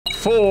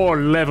4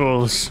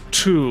 levels.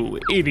 2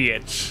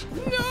 idiots.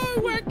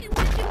 No, Wacky.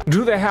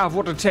 Do they have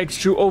what it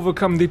takes to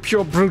overcome the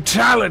pure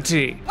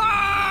brutality?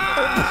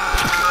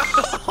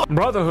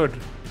 Brotherhood,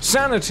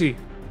 sanity,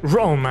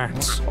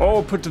 romance,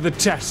 all put to the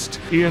test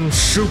in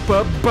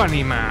Super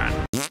Bunny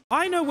Man.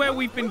 I know where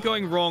we've been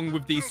going wrong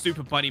with these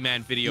Super Bunny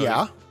Man videos.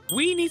 Yeah?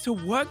 We need to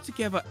work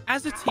together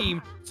as a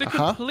team to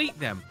complete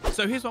them.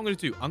 So here's what I'm going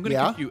to do. I'm going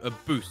to give you a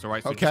boost, all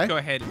right? So just go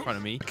ahead in front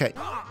of me. Okay.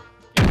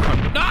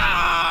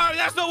 No,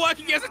 that's not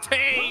working as a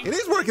team. It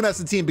is working as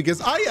a team because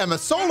I am a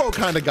solo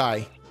kind of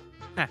guy.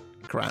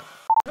 Crap.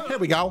 Here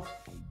we go.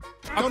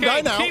 Don't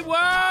die now.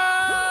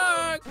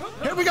 Teamwork.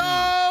 Here we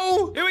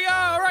go. Here we go.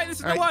 All right, this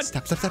is the one.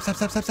 Stop.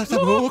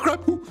 Oh,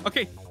 crap.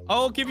 Okay,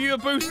 I'll give you a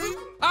boost.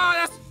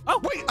 That's... Oh,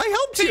 wait, I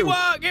helped you.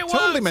 Teamwork, it works.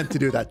 Totally meant to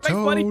do that.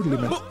 Thanks, buddy.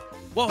 Meant.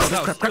 Whoa,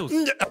 that was skills.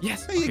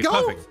 Yes, there you go.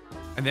 Perfect.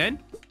 And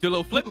then do a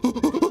little flip. There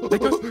you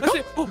go. That's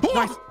it. Oh,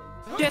 nice.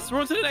 Yes,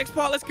 we're on to the next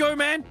part. Let's go,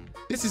 man.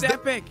 This is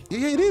epic.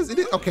 Yeah, it is. It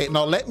is. Okay,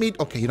 now let me.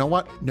 Okay, you know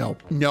what? No.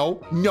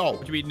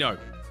 What do you mean no?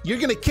 You're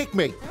gonna kick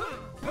me.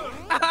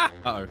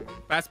 Uh-oh.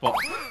 Bad spot.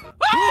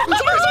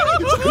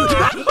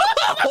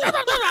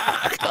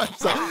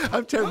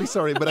 I'm terribly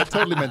sorry, but I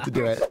totally meant to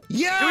do it.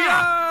 Yeah! Here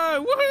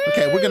we go! Woohoo!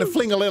 Okay, we're gonna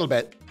fling a little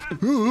bit.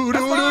 That's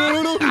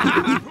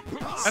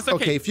okay.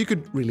 Okay, if you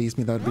could release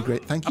me, that would be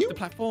great. Thank you. Up the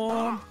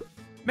platform.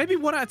 Maybe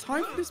one at a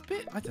time for this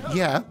bit? I don't know.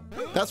 Yeah,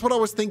 that's what I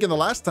was thinking the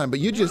last time, but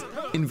you just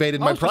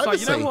invaded my privacy.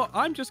 Like, you know what?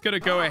 I'm just gonna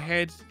go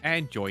ahead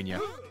and join you.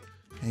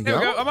 There you go.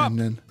 go. I'm up. And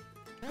then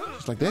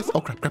just like this.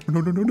 Oh, crap.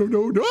 No.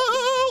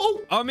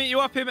 I'll meet you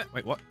up here.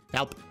 Wait, what?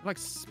 Help.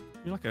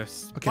 You're like a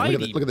Okay,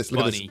 look at this.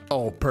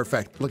 Oh,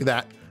 perfect. Look at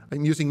that.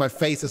 I'm using my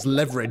face as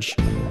leverage.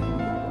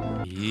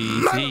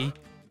 Easy.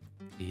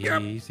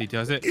 Easy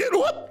does it.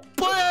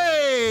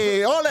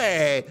 Play!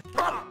 Ole!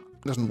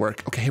 Doesn't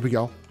work. Okay, here we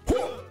go.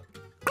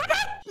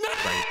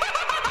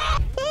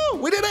 Oh,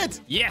 we did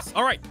it! Yes.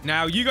 All right.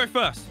 Now you go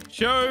first.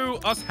 Show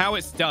us how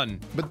it's done.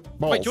 But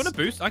balls. Wait, do you want a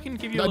boost? I can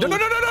give you a No. I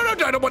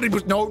don't want to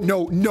boost. No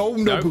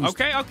boost.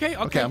 Okay.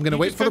 Okay, I'm going to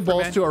wait for the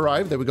balls to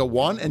arrive. There we go.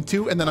 1 and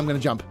 2, and then I'm going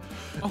to jump.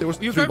 There was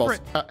 3 balls.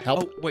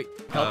 Help. Oh, wait.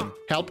 Help.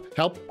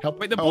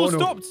 Wait, the ball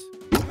stopped.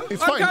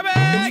 It's fine. Coming!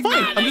 It's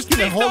fine. I'm just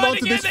going to hold on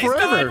to this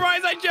forever.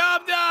 Right, I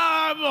jumped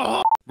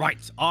up.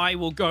 Right, I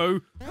will go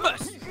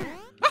first.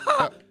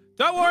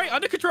 Don't worry,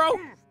 under control.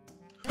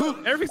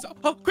 Everything's...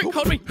 Oh, quick,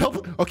 hold me.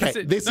 Help.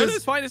 Okay, this is... No,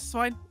 it's fine. This is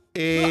fine.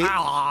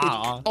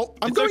 I'm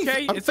going.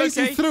 Okay. I'm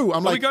facing through.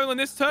 Are we going on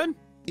this turn?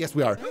 Yes,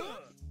 we are.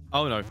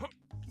 Oh, no.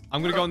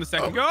 I'm going to go on the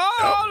second. Look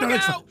out!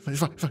 It's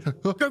fine.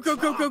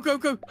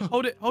 Go.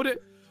 Hold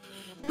it.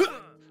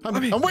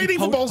 I'm waiting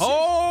for balls.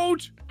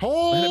 Hold.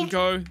 Let them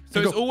go.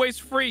 So it's always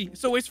free.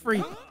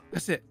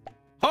 That's it.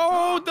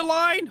 Hold the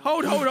line.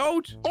 Hold.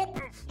 Oh,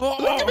 Okay,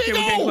 we're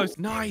getting close.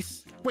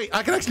 Nice. Wait,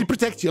 I can actually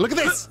protect you. Look at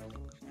this.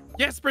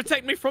 Yes,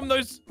 protect me from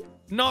those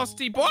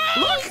nasty balls.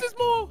 Look, there's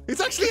more.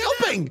 It's actually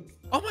helping.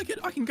 Oh my god,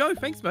 I can go.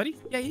 Thanks, buddy.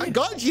 Yeah. I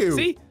got you.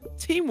 See,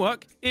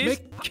 teamwork is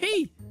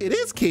key. It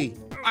is key.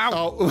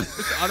 Ow. Oh,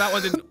 that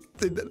one didn't.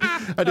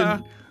 I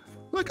didn't.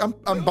 Look,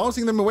 I'm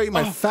bouncing them away with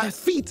my fat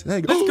feet. There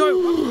you go. Let's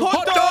go.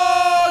 Hot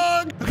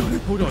dog!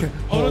 Hold on.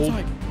 Hold on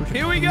tight.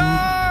 Here we go.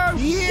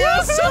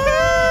 Yes,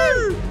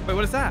 sir. Wait,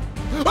 what is that?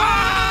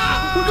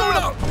 We're going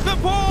up. The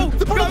ball.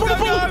 The ball. Go.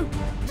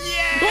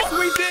 Yes,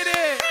 we did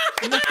it.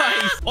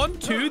 Nice. On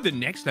to the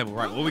next level.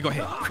 Right, what have we got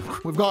here?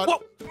 We've got...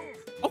 Whoa.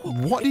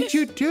 What did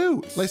you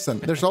do? Listen,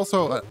 there's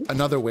also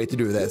another way to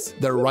do this.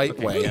 The right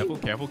way.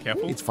 Careful.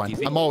 It's fine.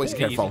 Easy. I'm always Easy.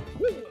 careful.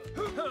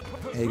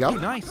 There you go. Oh,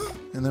 nice.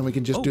 And then we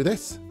can just do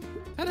this.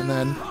 And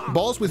then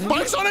balls with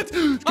spikes on it.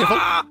 Careful.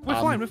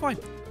 We're fine.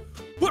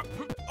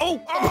 Oh,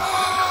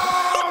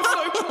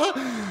 so cool.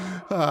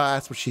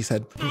 That's what she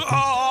said.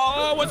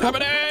 Oh, what's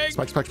happening?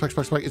 Spike.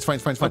 It's fine.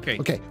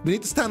 Okay, we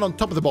need to stand on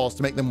top of the balls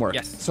to make them work.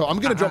 Yes. So I'm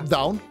going to drop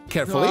down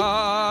carefully.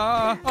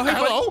 Hello.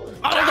 Oh,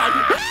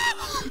 God.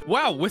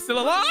 Wow, we're still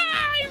alive.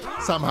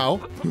 Somehow.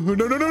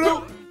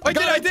 No. I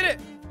did it.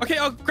 Okay,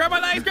 I'll grab my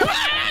legs.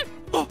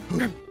 Oh,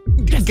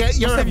 Get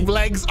your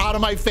legs out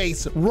of my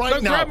face right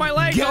Don't now. grab my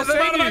legs. Get them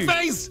out of my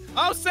face.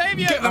 I'll save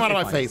you. Get them out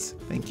of my face.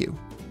 Thank you.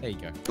 There you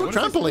go. Good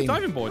trampoline.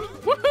 Diving board.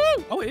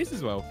 Woohoo! Oh, it is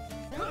as well.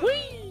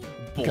 Whee!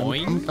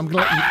 Boing. I'm gonna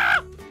let you.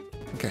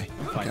 Okay.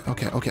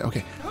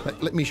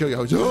 Let me show you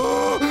how it's.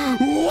 Oh!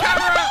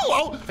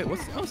 Wait,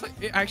 what's? I was like,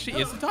 it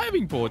actually is a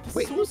diving board.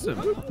 This is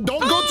awesome.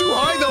 Don't go too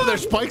high though.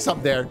 There's spikes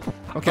up there.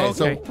 Okay.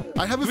 So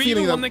I have a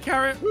feeling that. On the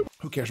carrot?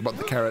 Who cares about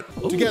the carrot?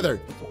 Together.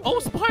 Oh,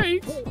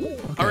 spikes! Okay.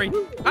 Hurry!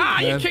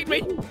 You kicked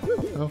me.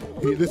 Oh,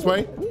 this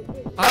way.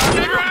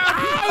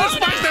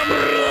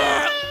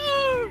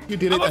 You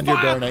did it, and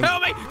you're burning.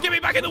 Help me! Get me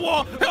back in the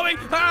wall! Help me!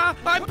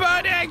 I'm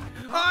burning!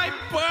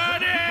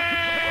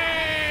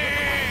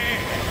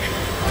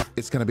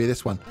 It's gonna be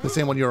this one, the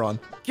same one you're on.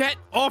 Get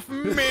off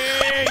me!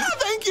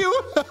 Thank you.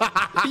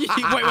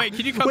 Wait,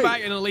 can you come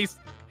back and at least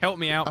help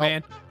me out,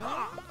 man?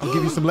 I'll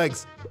give you some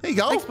legs. There you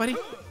go. Thanks, buddy.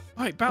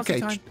 All right, bouncy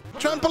time.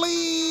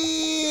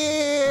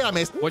 Trampoline! Yay, I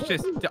missed. Watch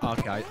this.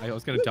 Okay, I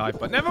was gonna dive,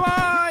 but never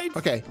mind.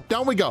 Okay,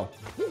 down we go.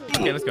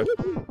 Okay, let's go.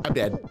 I'm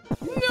dead.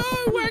 No,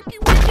 Wacky,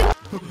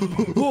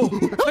 Wacky. Oh,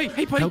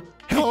 hey, buddy.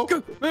 Hello.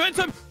 Go,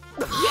 momentum.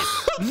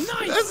 Yes,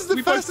 nice. This is the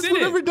We both fastest did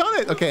we've it. ever done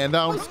it. Okay, and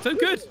down. So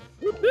good.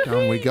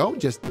 Down we go.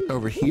 Just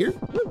over here.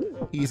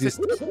 Easiest.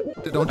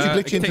 Don't you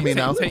glitch into me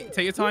now. Take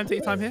your time. Take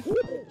your time here.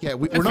 Yeah,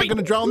 we're not going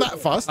to drown that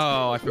fast.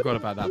 Oh, I forgot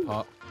about that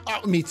part.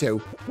 Oh, me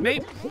too.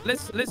 Maybe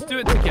let's do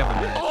it together,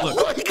 man. Look.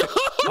 Oh my god!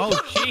 Oh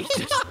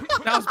Jesus,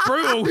 that was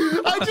brutal.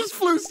 I just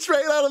flew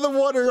straight out of the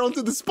water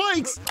onto the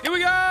spikes. Here we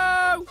go.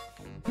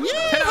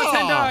 Yeah! 10 out of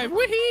 10 dive.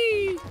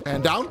 Whee!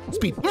 And down.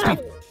 Speed.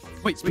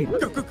 Wait, speed.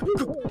 Go.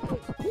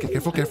 Okay,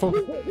 careful.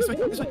 This way.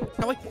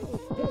 That way.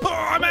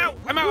 Oh, I'm out.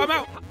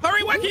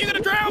 Hurry, Wacky, you're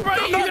gonna drown,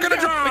 buddy. I'm not gonna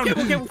drown.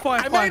 Okay, we'll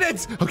fire. I made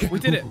it. Okay, we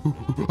did it.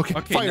 Okay,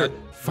 fire. Now,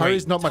 Fire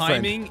is not my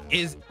friend. Timing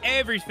is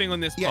everything on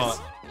this Yes.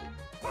 part.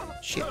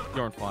 Shit.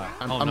 You're on fire.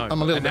 I'm no. a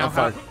little bit on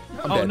fire.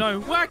 I'm Oh dead. no,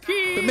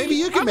 Wacky! But maybe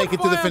you can make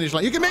it to the finish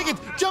line. You can make it.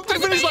 Jump to the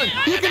finish line.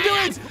 You can do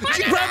it.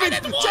 Grab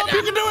it. Jump.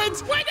 You can do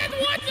it.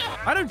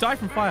 I don't die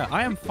from fire.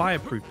 I am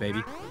fireproof,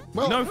 baby.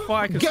 Well, no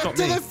fire can get stop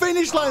to me. the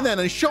finish line then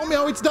and show me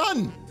how it's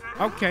done.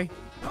 Okay.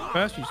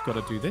 First, you just got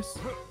to do this.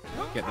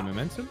 Get the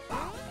momentum.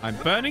 I'm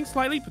burning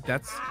slightly, but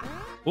that's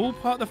all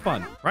part of the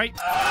fun, right?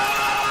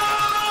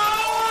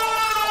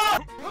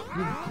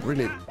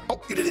 Really? Oh,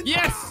 you did it.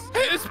 Yes!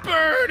 It's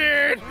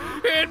burning!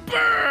 It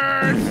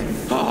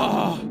burns!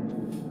 Oh,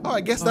 I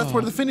guess that's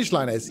where the finish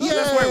line is. Yay!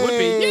 that's where it would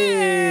be.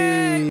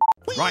 Yay!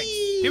 Right.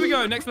 Here we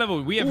go. Next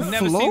level. We have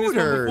never seen this one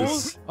before.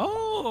 Floaters.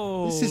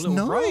 Oh, This is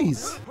little rock.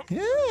 nice.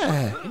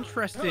 Yeah.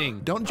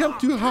 Interesting. Don't jump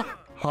too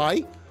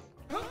high.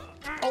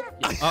 Oh.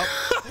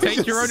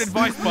 Take your own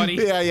advice, buddy.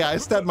 Yeah. I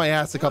stabbed my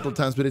ass a couple of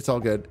times, but it's all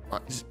good.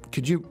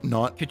 Could you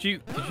not? Could you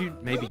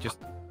maybe just?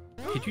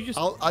 Could you just?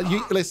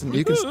 Listen.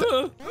 You can.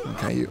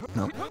 Okay.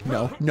 No.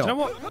 You know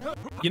what?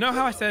 You know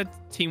how I said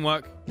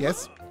teamwork?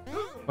 Yes.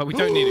 But we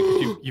don't need it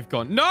because you've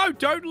gone. No,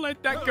 don't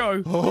let that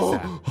go.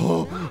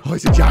 Oh,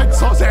 it's a giant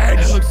sausage.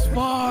 It looks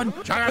fun.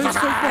 Giant It's so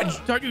fun.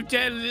 sausage. Don't you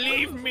dare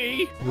leave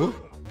me. Oh,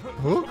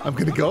 I'm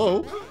gonna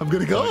go. I'm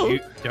gonna go.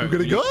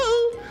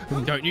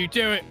 Don't you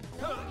do it.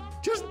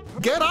 Just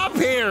get up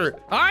here.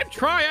 I'm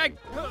trying.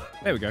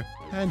 There we go.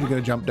 And you're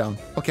gonna jump down.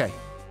 Okay.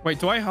 Wait,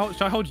 should I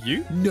hold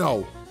you?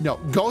 No.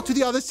 Go to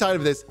the other side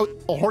of this. Oh,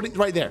 hold it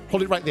right there.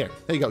 Hold it right there.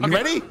 There you go. You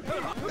ready?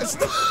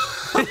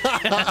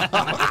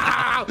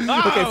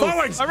 Okay,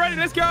 forwards. I'm ready.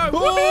 Let's go.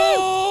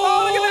 Oh,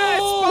 Oh, look at that.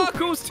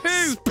 Sparkles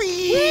too.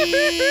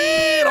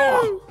 Speed.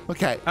 Oh.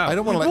 Okay, I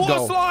don't want to let Water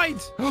go.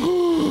 slides.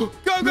 Go,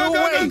 Go.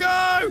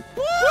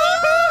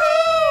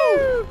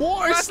 Woo!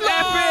 Water That's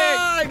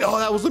slide. epic. Oh,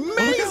 that was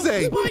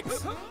amazing.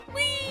 Spikes.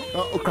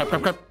 Oh, crap.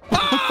 I'm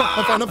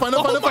Oh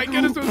fine. my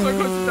goodness, we're so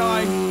close to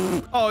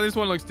dying. Oh, this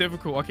one looks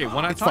difficult. Okay,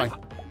 one at a It's time. fine.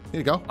 Here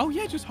you go. Oh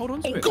yeah, just hold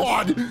on to Oh, it.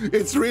 God.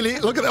 It's really,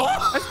 look at that.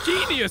 Oh. That's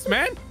genius,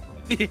 man.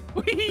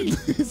 Whee.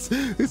 This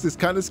is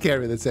kind of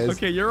scary, that says.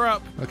 Okay, you're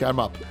up. Okay, I'm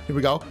up. Here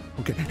we go.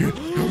 Okay. Oh,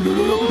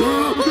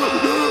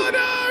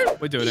 no.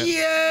 We're doing it.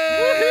 Yay!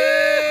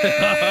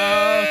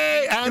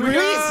 And Here we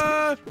release.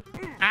 go.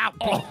 Ow.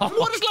 Oh,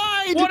 water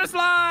slide. Water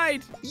slide.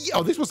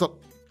 Oh, this was a.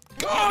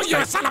 Oh,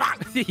 you son of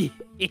a.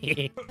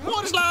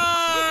 Water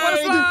slide. Water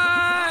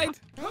slide.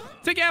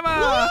 Together.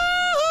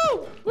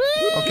 Woo!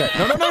 Okay.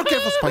 No.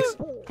 Careful, Spikes.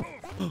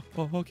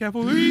 Oh,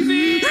 careful.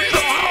 Easy.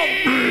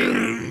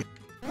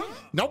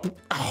 Nope.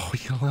 Oh,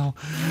 you will.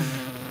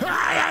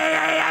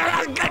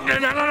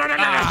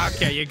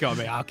 Okay, you got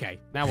me. Okay,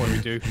 now what do we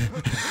do?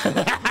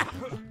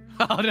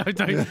 Oh, no,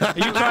 don't. Are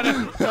you trying to...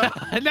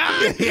 No!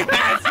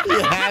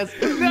 Yes.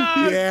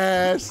 No!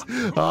 Yes.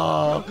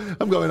 Oh,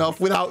 I'm going off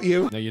without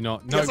you. No, you're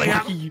not. No, Yes, I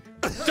am. Wacky,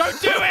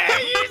 don't do it!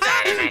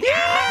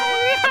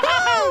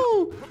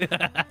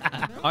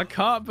 I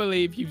can't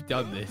believe you've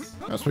done this.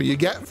 That's what you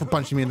get for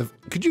punching me in the...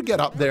 Could you get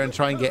up there and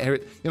try and get here?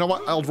 You know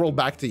what? I'll roll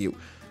back to you.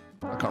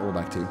 I can't roll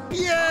back to you.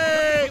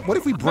 Yay! What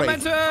if we break?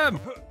 Momentum!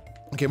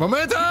 Okay,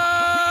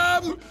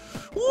 momentum!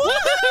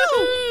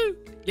 Woo!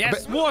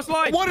 Yes, water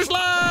slide! Water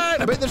slide!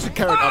 I bet there's a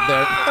carrot up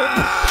there.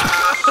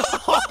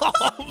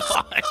 Oh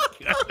my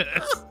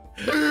goodness!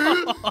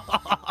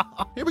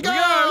 Here we go!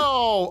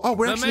 Oh,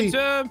 we're actually...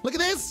 Momentum! Look at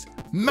this!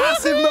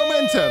 Massive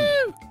momentum!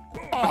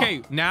 Oh.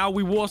 Okay, now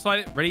we water slide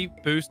it. Ready?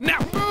 Boost. Now!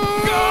 Go!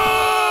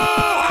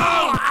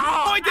 Oh,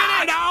 I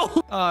did it!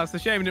 no! Oh, it's a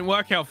shame it didn't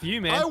work out for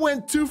you, man. I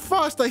went too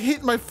fast. I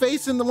hit my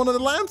face in one of the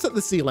lamps at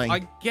the ceiling. I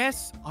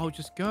guess I'll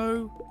just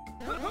go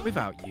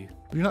without you.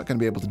 You're not going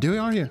to be able to do it,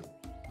 are you?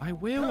 I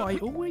will. I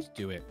always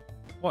do it.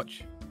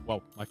 Watch.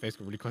 Well, my face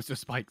got really close to the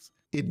spikes.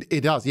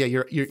 It does. Yeah,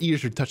 your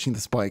ears are touching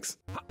the spikes.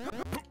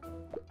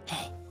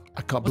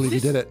 I can't believe you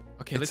did it.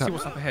 Okay, let's see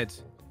what's up ahead.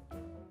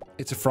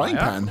 It's a frying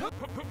pan.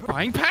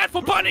 Frying pan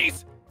for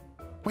bunnies!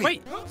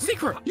 Wait,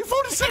 secret! You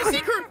found a secret!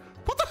 Secret!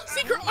 What the?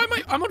 Secret!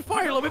 I'm on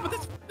fire a little bit, but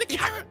that's the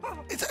carrot!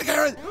 It's a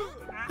carrot!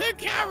 The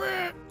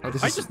carrot! Oh,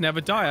 I just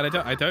never die, and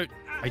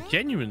I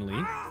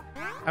genuinely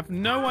have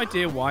no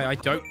idea why I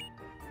don't...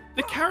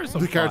 The carrot's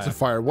on fire. The carrot's on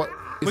fire. What?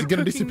 Is We're it going to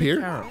cooking the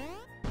disappear? carrot.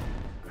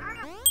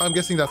 I'm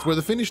guessing that's where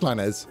the finish line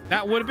is.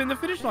 That would have been the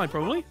finish line,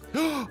 probably.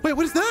 Wait,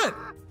 what is that?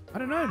 I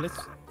don't know.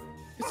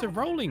 It's a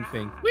rolling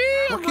thing.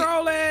 We're rolling.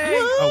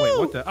 Oh, wait,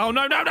 what the? Oh,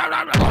 no.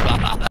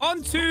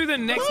 On to the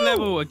next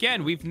level.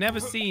 Again, we've never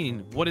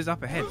seen what is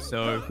up ahead,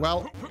 so...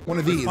 Well, one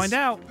of these. Find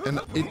out. And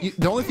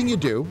the only thing you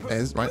do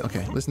is, right,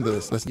 okay, listen to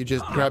this. You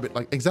just grab it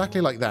like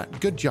exactly like that.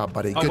 Good job,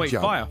 buddy. Good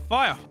job.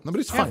 Fire. No, but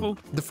it's Careful.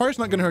 fine. The fire's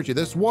not going to hurt you.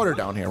 There's water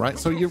down here, right?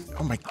 So you're...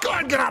 Oh, my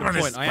God, get out of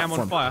this I am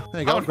on fire.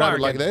 There you go. I'm on Grab fire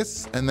it like again.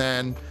 this, and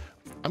then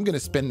I'm going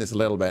to spin this a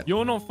little bit.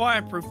 You're not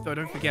fireproof, though.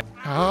 Don't forget.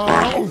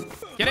 Oh!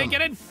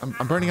 Get in.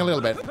 I'm burning a little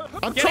bit.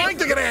 I'm trying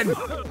to get in.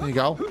 There you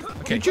go.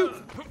 Okay. Did you?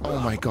 Oh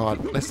my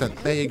God. Listen,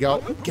 there you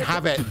go.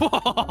 Have it.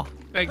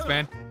 Thanks,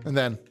 man. And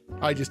then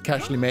I just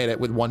casually made it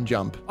with one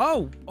jump.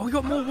 Oh, we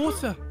got more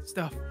water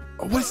stuff.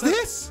 Oh, what's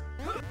this?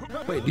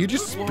 Wait, do you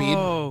just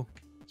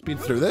speed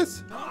through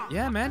this?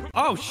 Yeah, man.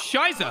 Oh,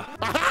 shizer.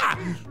 Aha!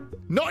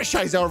 Not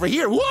shizer over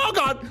here. Whoa,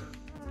 God.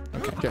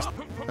 Okay,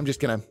 I'm just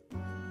gonna.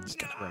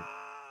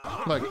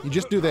 Look, you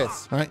just do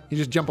this, right? You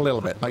just jump a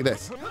little bit, like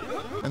this.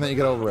 And then you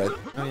get over it.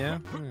 Oh, yeah?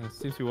 It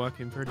seems to be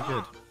working pretty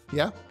good.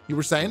 Yeah? You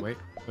were saying? Wait,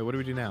 what do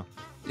we do now?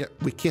 Yeah,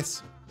 we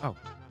kiss. Oh.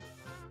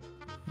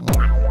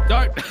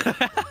 Don't!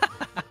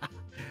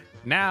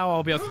 Now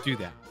I'll be able to do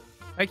that.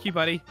 Thank you,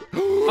 buddy.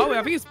 Oh,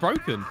 I think it's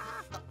broken.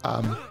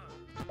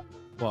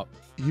 What?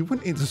 You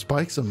went into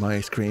spikes on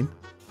my screen.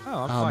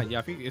 Oh, I'm fine. Yeah,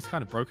 I think it's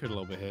kind of broken a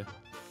little bit here.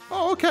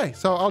 Oh, okay.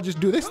 So I'll just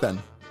do this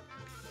then.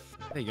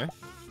 There you go.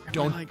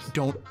 Don't.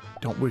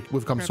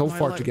 We've come so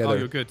far together. Oh,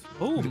 you're good.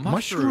 Oh,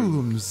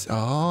 mushrooms.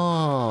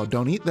 Oh,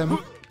 don't eat them.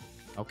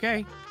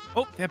 Okay.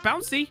 Oh, they're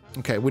bouncy.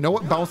 Okay, we know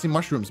what bouncy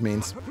mushrooms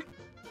means.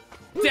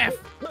 Death.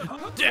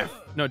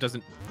 No, it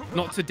doesn't.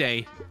 Not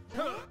today.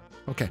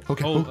 Okay.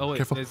 Oh,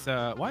 careful. There's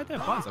why are there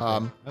buns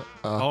up there?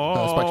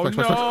 Spikes.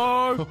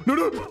 No.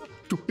 No.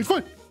 It's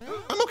fine.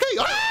 I'm okay.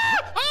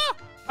 Ah!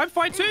 I'm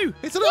fine too.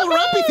 It's a little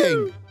rappy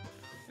thing.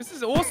 This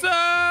is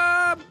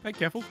awesome. Be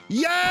careful.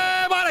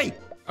 Yeah, buddy.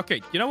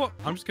 Okay, you know what?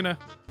 I'm just gonna...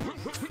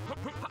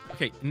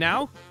 Okay,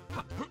 now...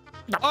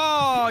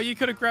 Oh, you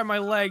could have grabbed my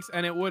legs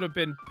and it would have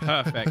been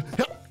perfect.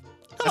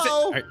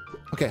 Hello. Right.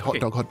 Okay, hot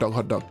dog. Hot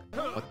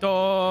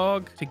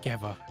dog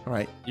together. All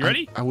right. You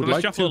ready? I would Let's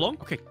like shuffle to along.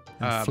 Okay.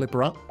 flip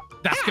her up.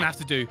 That's gonna have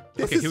to do.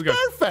 This okay, is here we go.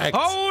 perfect.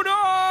 Hold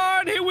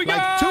on. Here we go.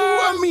 Like two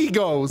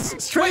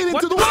amigos straight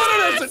into the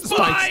water.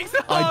 Spikes.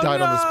 Oh, I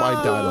died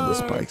on the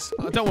spikes.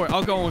 Don't worry.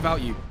 I'll go on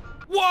without you.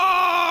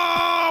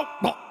 Whoa!